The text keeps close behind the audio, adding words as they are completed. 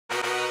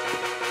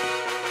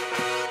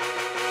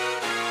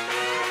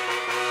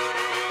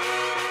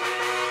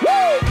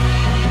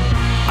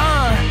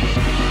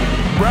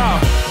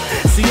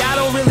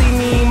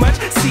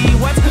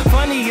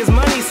is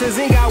money, says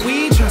ain't got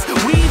we trust.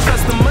 We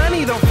trust the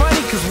money, though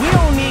funny, cause we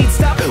don't need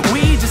stuff.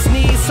 We just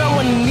need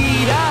someone to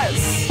need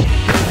us.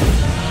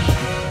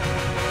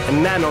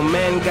 And I know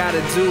men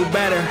gotta do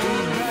better.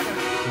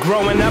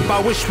 Growing up,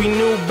 I wish we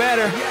knew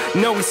better.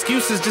 No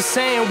excuses, just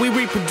saying we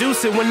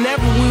reproduce it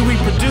whenever we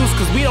reproduce,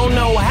 cause we don't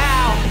know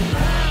how.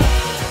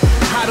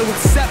 How to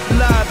accept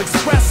love,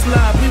 express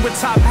love. We were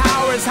taught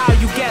power is how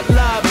you get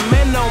love.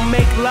 Men don't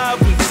make love,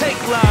 we take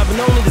love.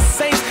 And only the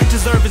saints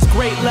deserve his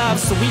great love,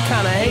 so we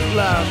kinda hate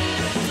love.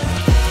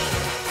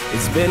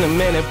 It's been a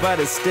minute, but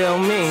it's still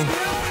me.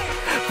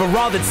 For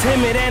all the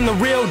timid and the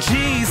real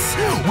G's,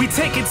 we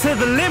take it to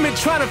the limit,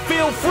 try to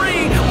feel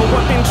free. But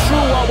what been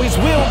true always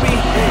will be.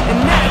 And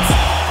that's,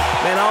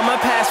 man, all my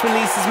past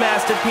releases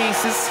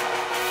masterpieces.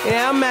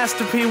 Yeah, I'm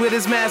Master P with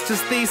his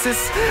master's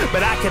thesis.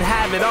 But I could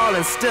have it all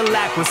and still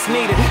lack what's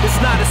needed.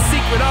 It's not a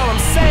secret, all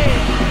I'm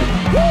saying.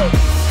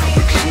 Woo!